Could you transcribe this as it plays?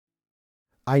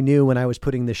I knew when I was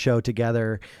putting the show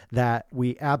together that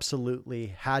we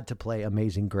absolutely had to play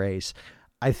Amazing Grace.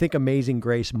 I think Amazing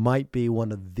Grace might be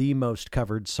one of the most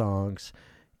covered songs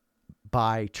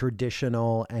by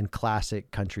traditional and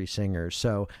classic country singers.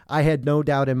 So I had no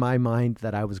doubt in my mind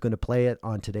that I was going to play it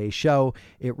on today's show.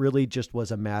 It really just was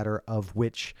a matter of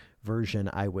which version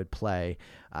I would play.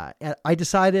 I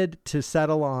decided to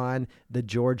settle on the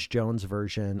George Jones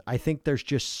version. I think there's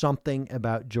just something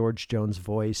about George Jones'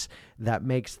 voice that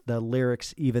makes the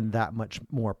lyrics even that much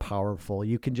more powerful.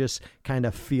 You can just kind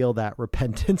of feel that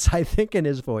repentance, I think, in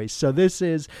his voice. So this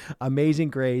is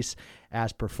Amazing Grace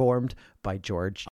as performed by George